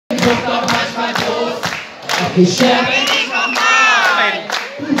doch manchmal doof. Doch ich sterbe nicht nochmal.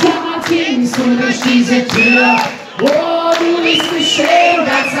 Damals gingst du durch diese Tür. Oh, du ließt mich stehen,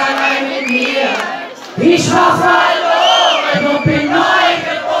 ganz allein in mir. Ich war verloren und bin neu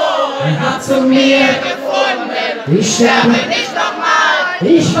geboren, hab zu mir gefunden. Ich sterbe nicht nochmal.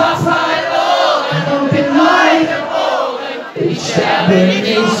 Ich war verloren und bin neu geboren. Ich sterbe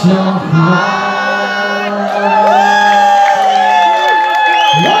nicht nochmal.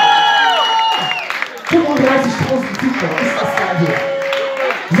 Ja! 35.000 Zuschauer, ist das geil hier.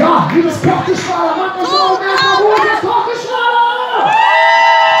 Ja, liebes Kochgeschwader, macht euch auch mehr Ruhe, das Kochgeschwader!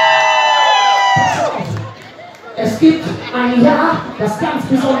 Pass auf! Es gibt ein Jahr, das ganz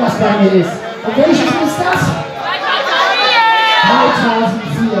besonders bei mir ist. Und welches ist das?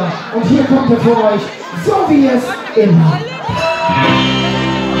 2004. Und hier kommt er für euch, so wie es immer.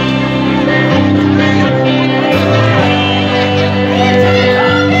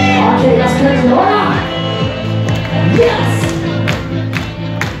 Okay, das könnt ihr, oder? Yes!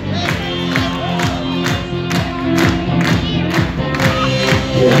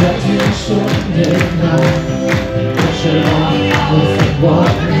 Wir hatten stundenlang Wäschewagen auf dem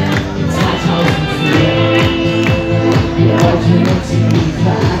Walkman 2004. Wir wollten uns in die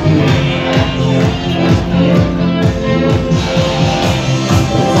Flagge.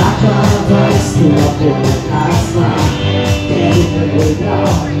 Sag mal, weißt du, ob du das war? Der Himmel blau,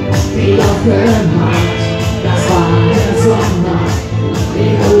 wie aufgemacht. Das war der Sommer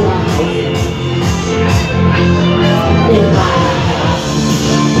in Oberhausen. In meiner Herzen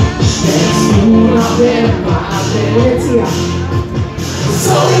stellst du noch immer jetzt hier.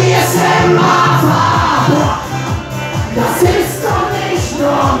 So wie es immer war. Das ist doch nicht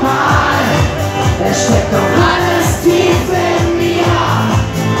normal. Es steckt doch alles tief in mir.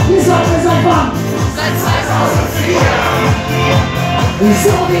 Wie soll es seit wann? Seit 2004.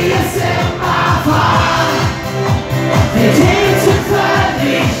 So wie es immer war. Wir hielten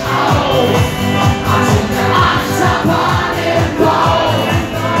völlig auf. Hatten eine Achterbahn im Bauch.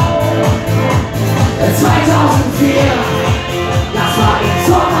 2004. Das war im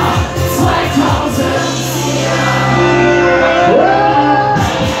Sommer 2004.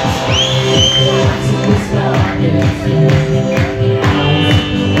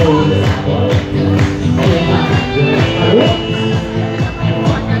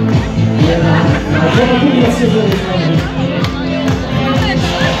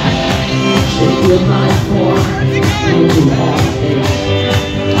 Stell dir mal vor, und du hast dich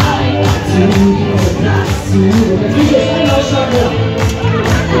zu dir Platz zu. Und jetzt ist es ein Ausschlag.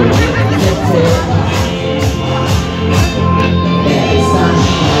 Er ist dann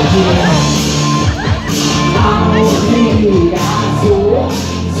bei dir.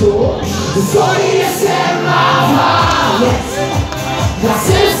 So wie es immer war. Jetzt, das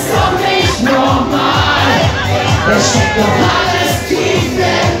ist doch nicht normal. Es steckt doch alles tief in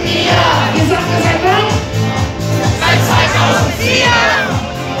mir. Ihr sagt das seit wann? Seit 2004.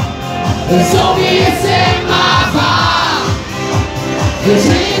 So wie es immer war. Wir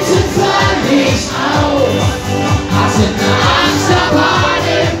treten völlig auf. Hatten eine Achterbahn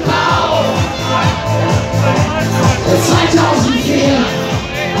im Bauch. 2004.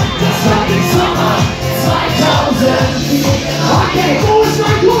 Das war im Sommer 2004. Okay, wo ist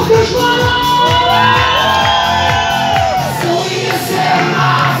mein Kochgeschwader? So wie es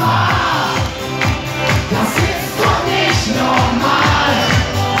immer war. Das ist doch nicht normal.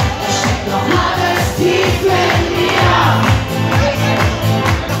 Es steckt doch alles tief in mir.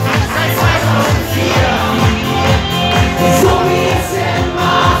 Seit 2004. So wie es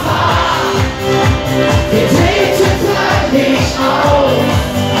immer war. Wir treten völlig auf.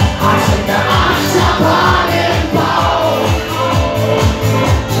 Hatten eine Achterbahn im Bauch.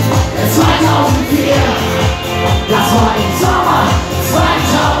 2004, das war im Sommer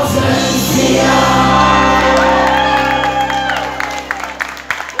 2004.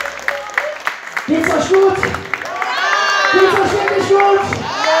 Geht's euch gut? Geht's euch wirklich gut?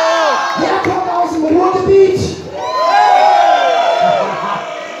 Wer kommt aus dem Ruhrgebiet?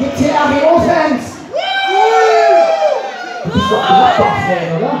 Gibt's hier RWO-Fans? Du bist doch ein Gladbach-Fan,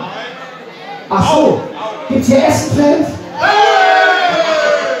 oder? Ach so, gibt's hier Essen-Fans?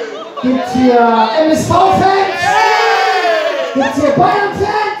 Gibt's hier MSV-Fans? Gibt's hier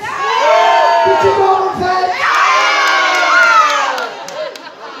Bayern-Fans? Gibt's hier Dortmund-Fans?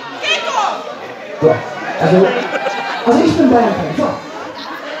 Ja! Also ich bin Bayern-Fan. So.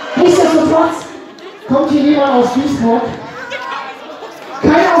 Nichtsdestotrotz kommt hier jemand aus Duisburg.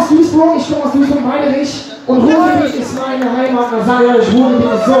 Keiner aus Duisburg, ich komme aus Duisburg-Meiderich. Und Ruhrgebiet ist meine Heimat. Und sage ich euch,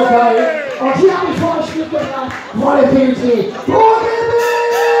 Ruhrgebiet ist so geil. Und hier habe ich für euch mitgebracht, Wolle PLT. Ruhrgebiet!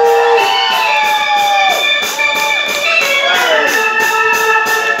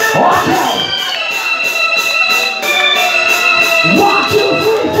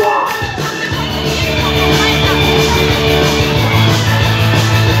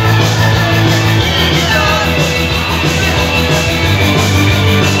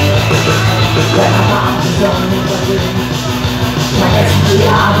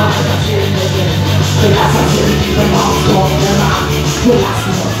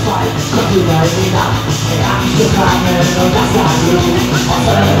 Herzen und frei, kommt überall hinab. Er hat mich gefangen und das war gut. Aus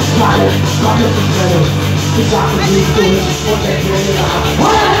euren Fallen kommt es nicht mehr los. Ich sag es nicht durch und denke wieder ab.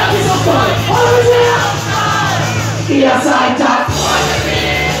 Euer Herz ist auf voll, eure Herz! Ihr seid das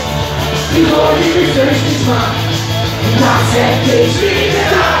die Wohl, die mich süchtig macht. Das hätte ich nie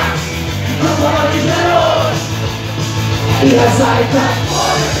gedacht. Kommt von euch nicht mehr los. Ihr seid das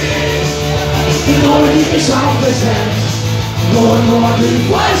die Wohl, die mich aufbehält. Nur die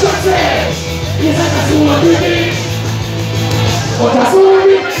Freundschaft zählt. Ihr seid das Urgebiet und das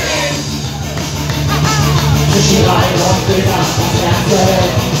Urgebiet. Zwischen Reihen und Bildern, das Herz der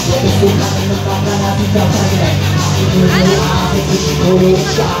Welt. Jetzt du kannst mit deiner Vita vergessen. Ich will nur Abend zwischen Kohle und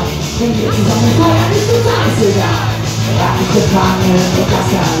Stahl. Wenn wir zusammen feiern, ist uns alles egal. Er hat mich gefangen und das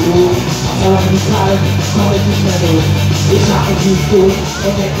kann gut. Aus eurem Kalb komm ich nicht mehr los. Ich hab mich nicht gut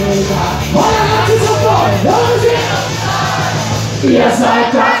und denke egal. Euer Herz ist so voll, eure Herz! Ihr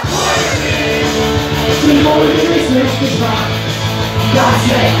seid das die Wohl, die mich süchtig macht. Das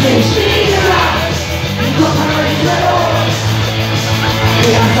hätte ich nie gedacht. Kommt von euch nicht mehr los.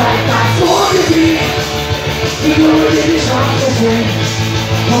 Ihr seid das Ruhrgebiet, die Wohl, die mich aufbehält.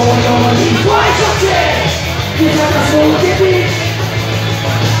 Und die Freundschaft zählt. Ihr seid das Ruhrgebiet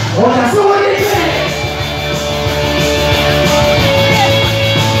und das Ruhrgebiet.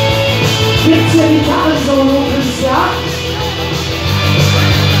 Gibt's hier Gitarren-Solo dieses Jahr?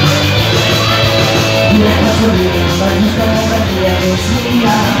 Wir gratulieren, weil die Firmen hier ist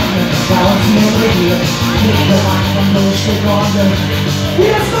wieder bei uns hier regiert. Nicht bewandt und durchgeworden.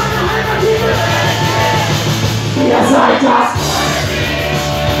 Hier ist meine Heimat, liebe Welt. Ihr seid das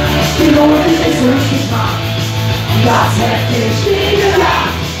die Wohl, die mich süchtig macht. Das hätte ich nie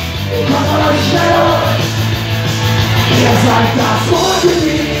gedacht. Ich komm von euch schnell los. Ihr seid das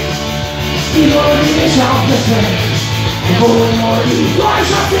Ruhrgebiet, die Wohl, die mich aufbehält. Wo nur die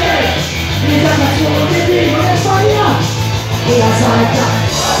Freundschaft zählt. Ihr seid das Ruhrgebiet und es war ihr. Ihr seid das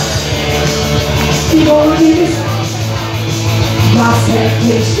die Wohl, die mich das hätte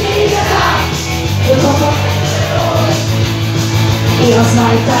ich nie gedacht. Ich komm von euch schnell los. Ihr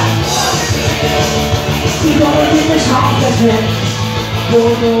seid das die Wohl, die mich aufbehält. Wo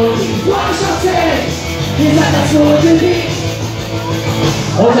nur die Freundschaft zählt. Ihr seid das Ruhrgebiet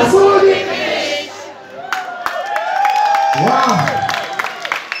und das Ruhrgebiet. Wow.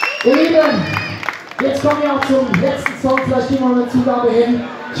 Ihr Lieben, jetzt kommen wir auch zum letzten Song. Vielleicht gehen wir mal eine Zugabe hin.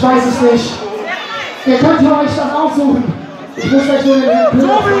 Ich weiß es nicht. Ihr könnt euch das aussuchen. Ich muss gleich nur den Herrn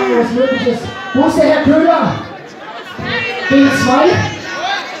Köhler fragen, was möglich ist. Wo ist der Herr Köhler? B2?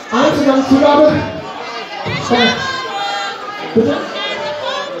 Eins und dann Zugabe. Bitte?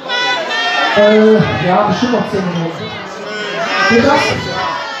 Ja, bestimmt noch 10 Minuten. Geht das?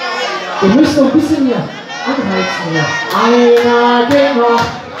 Ihr müsst noch ein bisschen hier anheizen. Hier. Einer geht noch.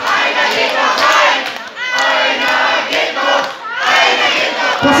 Einer geht noch rein. Einer geht noch. Einer geht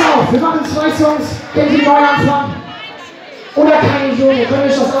noch. Pass auf, wir machen 2 Songs, den die Neuanfang. Oder Kein Idiot, ihr könnt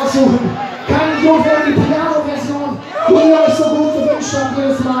euch das aussuchen. Kein Idiot wäre die Piano-Version, die ihr euch so gut gewünscht habt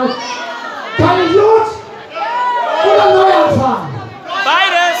jedes Mal. Kein Idiot oder Neuanfang?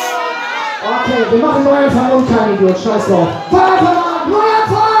 Beides! Okay, wir machen Neuanfang und Kein Idiot, scheiß drauf.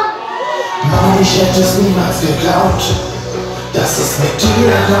 Neuanfang! Mann, ich hätte es niemals geglaubt, dass es mit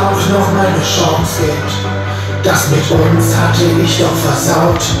dir auch noch mal eine Chance gibt. Das mit uns hatte ich doch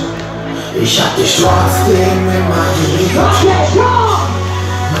versaut. Ich hab dich trotzdem immer geliebt.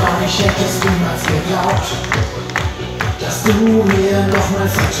 Mann, ich hätte es niemals geglaubt, dass du mir noch mal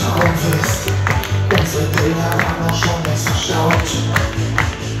vertrauen wirst. Unsere Bilder waren auch schon längst verstaut.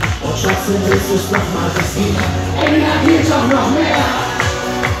 Und trotzdem willst du es noch mal riskieren. Ey, da geht doch noch mehr.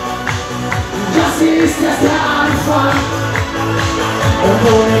 Das hier ist erst der Anfang. Und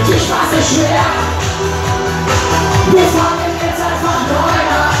ohne dich war's so schwer. Wir fangen jetzt einfach neu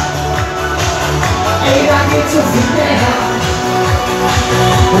an. Ey, da geht so viel mehr.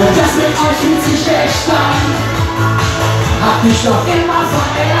 Und das mit euch fühlt sich echt an. Hab mich doch immer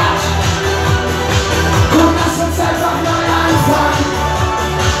verehrt. Komm, lass uns einfach neu anfangen.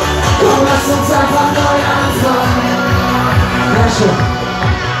 Komm, lass uns einfach neu anfangen. Ja, schon.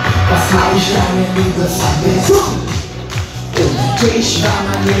 Was hab ich lange Liebe vermisst? Ohne dich war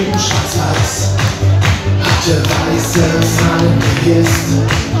mein Leben schwarz-weiß. Hatte weiße Fahnen gehisst.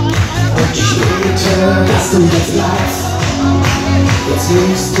 Und ich bete, dass du jetzt bleibst. Jetzt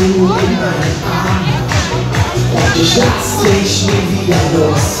nimmst du in meinen Arm. Und ich lass dich nie wieder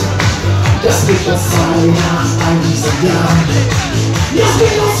los. Das gibt uns 2 nach all diesen Jahren. Das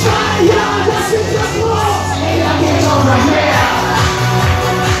gibt uns 2 Jahre, das gibt uns los. Ey, da geht doch noch mehr.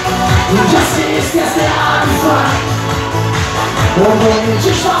 Und das hier ist erst der Anfang. Und ohne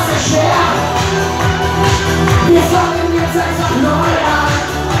dich war's so schwer. Wir fangen jetzt einfach neu an.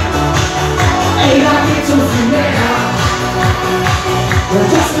 Ey, da geht so viel mehr. Und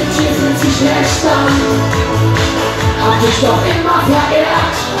das mit dir fühlt sich echt an. Hab dich doch immer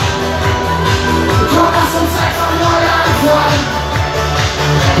verehrt. Komm, lass uns einfach neu anfangen.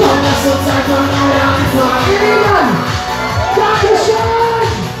 Komm, lass uns einfach neu anfangen. Ihr Lieben, Dankeschön!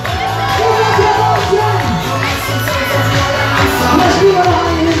 Ich liebe noch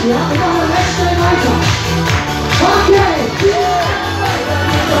einen hin, ja? Wir machen recht schnell weiter. Okay!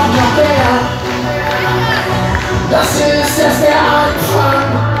 Doch noch mehr. Das ist erst der Anfang.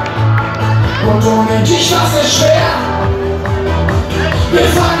 Und ohne dich war's es schwer. Wir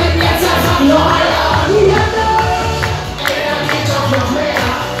fangen jetzt einfach neu an. Ey, da geht doch noch mehr.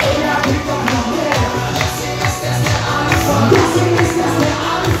 Ey, da geht doch noch mehr. Das hier ist erst der Anfang. Das hier ist erst der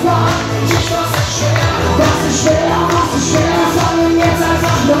Anfang. Dich war's es schwer. Das ist schwer, was ist schwer. Wir fangen jetzt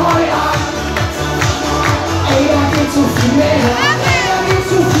einfach neu an. Ey, da geht so viel mehr. Ey, da geht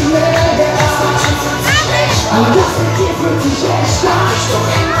so viel mehr. Aber das mit dir fühlt sich echt an. Ich doch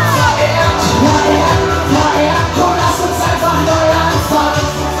immer verehrt. Verehrt. Komm, lass uns einfach neu anfangen.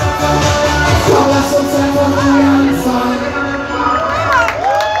 Komm, lass uns einfach neu anfangen.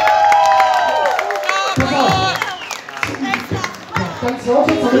 Pass auf. Ganz laut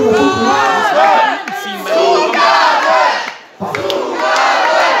jetzt mal übersuchen.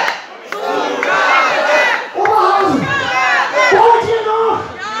 Oberhausen! Wollt ihr noch?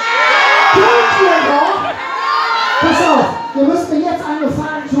 Könnt ihr noch? Pass auf, wir müssen mir jetzt einen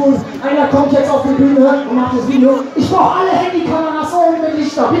Gefallen tun. Einer kommt jetzt auf die Bühne und macht das Video. Ich brauche alle Handykameras oben mit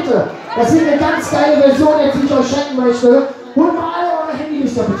Lichter, bitte. Das wird eine ganz geile Version, jetzt die ich euch schenken möchte. Holt mal alle eure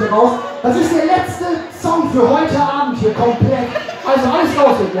Handylichter bitte raus. Das ist der letzte Song für heute Abend hier komplett. Also alles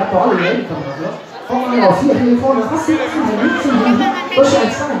raus. Ihr habt doch alle die Handykameras, ne? Kommt mal raus. Hier vorne. Hast du jetzt ein Handy? Soll ich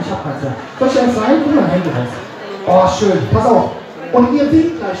eins rein? Ich hab keins mehr. Soll ich eins rein? Guck mal, Handy raus. Oh, schön. Pass auf. Und ihr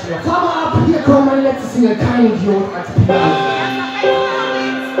winkt gleich wieder. Fahr mal ab. Hier kommt mein letztes Single. Kein Idiot als Piano.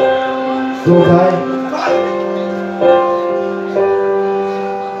 So geil.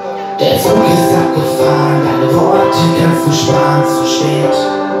 Der Zug ist abgefahren. Deine Worte kannst du sparen. Zu spät.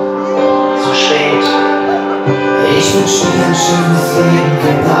 Zu spät. Ich wünsch dir ein schönes Leben.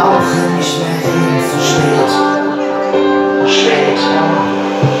 Wir brauchen nicht mehr reden. Zu spät. Zu spät.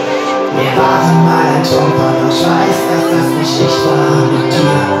 Wir waren mal ein Traummann, doch ich weiß, dass das nicht ich war mit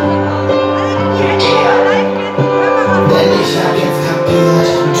dir. Mit dir. Denn ich hab jetzt kapiert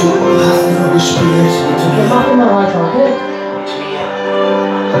und du hast nur gespielt mit mir. Wir machen immer weiter, okay? Mit mir.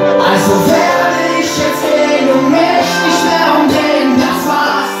 Also werde ich jetzt gehen und mich nicht mehr umdrehen, das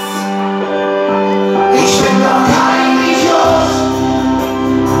war's. Ich bin doch kein Idiot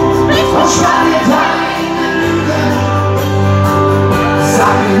und spar dir deine Lügen.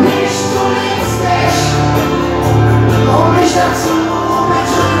 Sag mir nicht, um mich dazu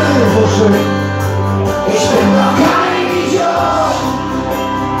betrügen. So schön. Ich bin doch kein Idiot,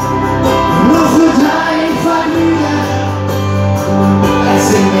 nur für dein Vergnügen.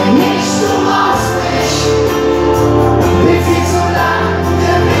 Erzähl mir nicht, du brauchst mich, bin viel zu lang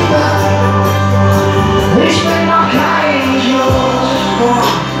geblieben. Ich bin doch kein Idiot.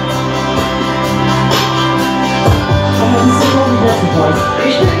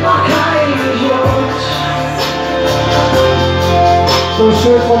 Ich bin doch kein Idiot. So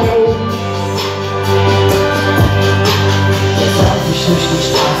schön von oben. Jetzt lauf ich durch die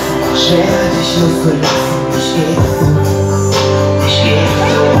Straßen, schwer dich losgelassen. Ich geh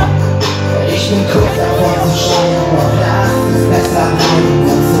so. Ich bin kurz davor zu schreien, doch lass es besser bleiben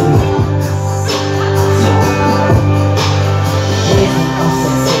dazu. Wir sind aus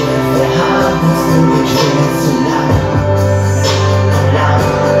der Szene, wir haben uns nur gequält zu lang.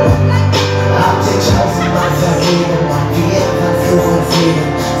 Hab dir tausendmal vergeben und wir kannst du uns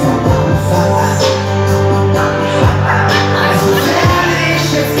sehen vom Anfang an. Also werde ich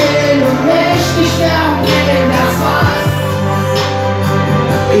jetzt gehen und mich nicht mehr umgehen, das war's.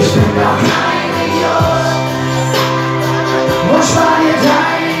 Ich bin doch kein Idiot und spar dir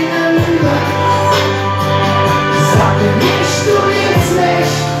deine Lügen. Sag mir nicht, du liebst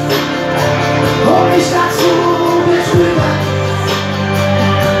mich, um mich dazu betrügen.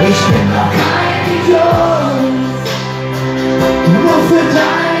 Ich bin doch kein Idiot, nur für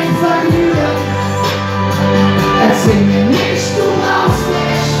dein Vergnügen. Erzähl mir nicht, du brauchst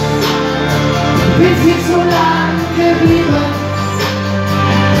mich, bin viel zu lang geblieben.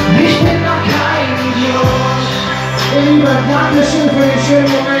 Ich bin doch kein Idiot. Ihr Lieben, Dankeschön für den schönen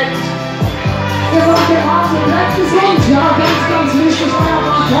Moment. Ihr wart der Hase, bleibt gesund, ja, ganz, ganz wichtig, euer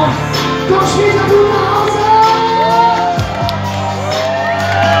Marc. Komm später, du